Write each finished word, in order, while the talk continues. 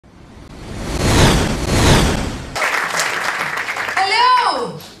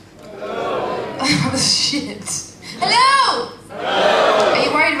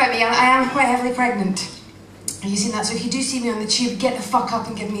pregnant. Have you seen that? So if you do see me on the tube, get the fuck up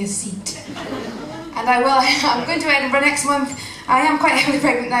and give me a seat. And I will. I'm going to Edinburgh next month. I am quite heavily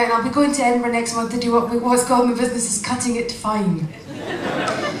pregnant now, and I'll be going to Edinburgh next month to do what's called in the business is cutting it fine.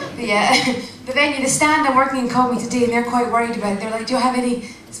 But yeah, the venue, the stand I'm working in called me today, and they're quite worried about it. They're like, do you have any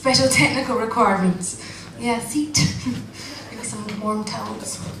special technical requirements? Yeah, seat. Maybe some warm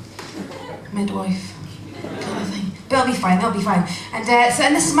towels. Midwife. Kind of thing. But it'll be fine, they'll be fine. And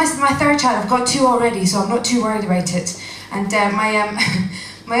and this is my third child. I've got 2 already, so I'm not too worried about it. And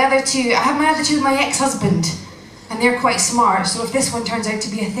my other 2, I have my other 2 with my ex-husband, and they're quite smart, so if this one turns out to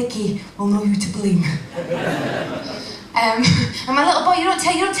be a thickie, we'll know who to blame. And my little boy, you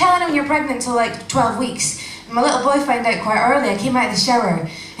don't tell anyone you're pregnant until like 12 weeks. And my little boy found out quite early. I came out of the shower,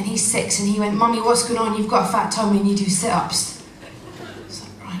 and he's 6, and he went, "Mummy, what's going on? You've got a fat tummy and you do sit-ups." I was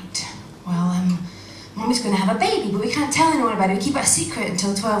like, right, well, Mummy's going to have a baby, but we can't tell anyone about it. We keep it a secret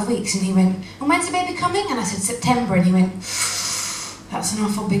until 12 weeks. And he went, "And when's the baby coming?" And I said, "September." And he went, "That's an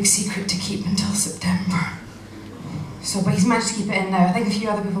awful big secret to keep until September." So, but he's managed to keep it in now. I think a few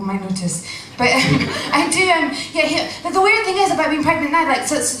other people might notice. But I do, the weird thing is about being pregnant now, like,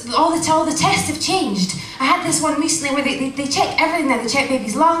 so all the tests have changed. I had this one recently where they check everything now. They check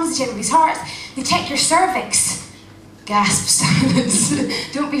baby's lungs, they check baby's heart, they check your cervix. Gasp silence.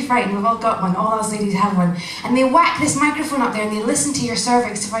 Don't be frightened, we've all got one, all us ladies have one. And they whack this microphone up there and they listen to your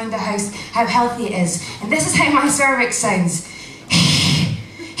cervix to find out how healthy it is. And this is how my cervix sounds.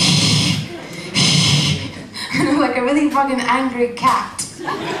 Like a really fucking angry cat.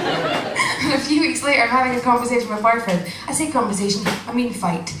 And a few weeks later I'm having a conversation with my boyfriend. I say conversation, I mean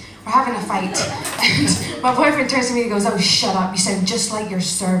fight. We're having a fight. And my boyfriend turns to me and goes, "Oh, shut up, you sound just like your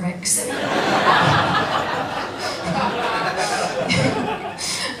cervix."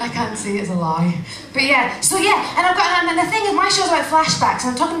 I can't say it's a lie. But yeah, so yeah, and the thing is, my show's about flashbacks,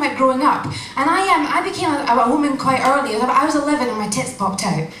 and I'm talking about growing up. And I became a woman quite early. I was 11 and my tits popped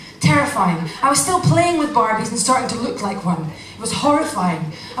out. Terrifying. I was still playing with Barbies and starting to look like one. It was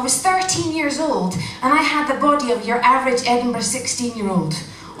horrifying. I was 13 years old, and I had the body of your average Edinburgh 16-year-old,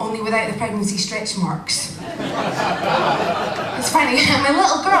 only without the pregnancy stretch marks. It's funny, my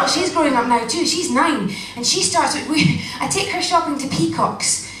little girl, she's growing up now too, she's 9, and she starts, I take her shopping to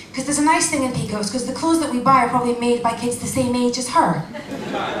Peacocks, because there's a nice thing in Peacocks, because the clothes that we buy are probably made by kids the same age as her.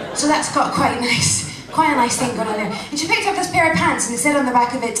 So that's got quite a nice thing going on there. And she picked up this pair of pants, and it said on the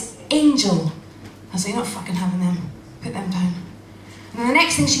back of it, "Angel." I was like, "You're not fucking having them, put them down." And then the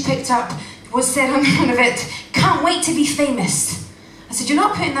next thing she picked up was said on the front of it, "Can't wait to be famous." I said, "You're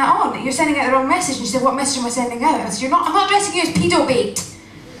not putting that on, you're sending out the wrong message." And she said, "What message am I sending out?" I said, I'm not dressing you as pedo bait.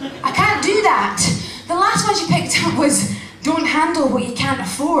 I can't do that. The last one she picked up was, "Don't handle what you can't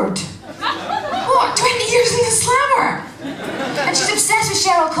afford." What, 20 years in the slammer? And she's obsessed with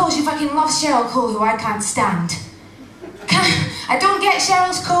Cheryl Cole. She fucking loves Cheryl Cole, who I can't stand. I don't get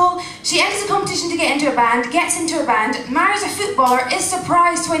Cheryl's Cole. She enters a competition to get into a band, gets into a band, marries a footballer, is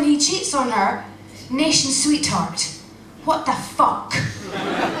surprised when he cheats on her. Nation sweetheart. What the fuck?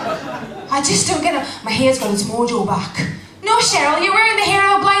 I just don't get it. My hair's got its mojo back. No, Cheryl, you're wearing the hair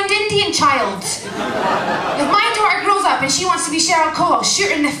of a blind Indian child. If my daughter grows up and she wants to be Cheryl Cole, I'll shoot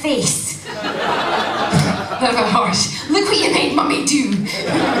her in the face. Bit of a horse. Look what you made Mummy do.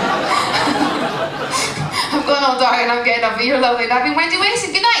 I'm going all dark and I'm getting up, but you're lovely. And I've been Wendy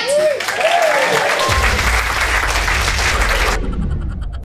Wason. Good night.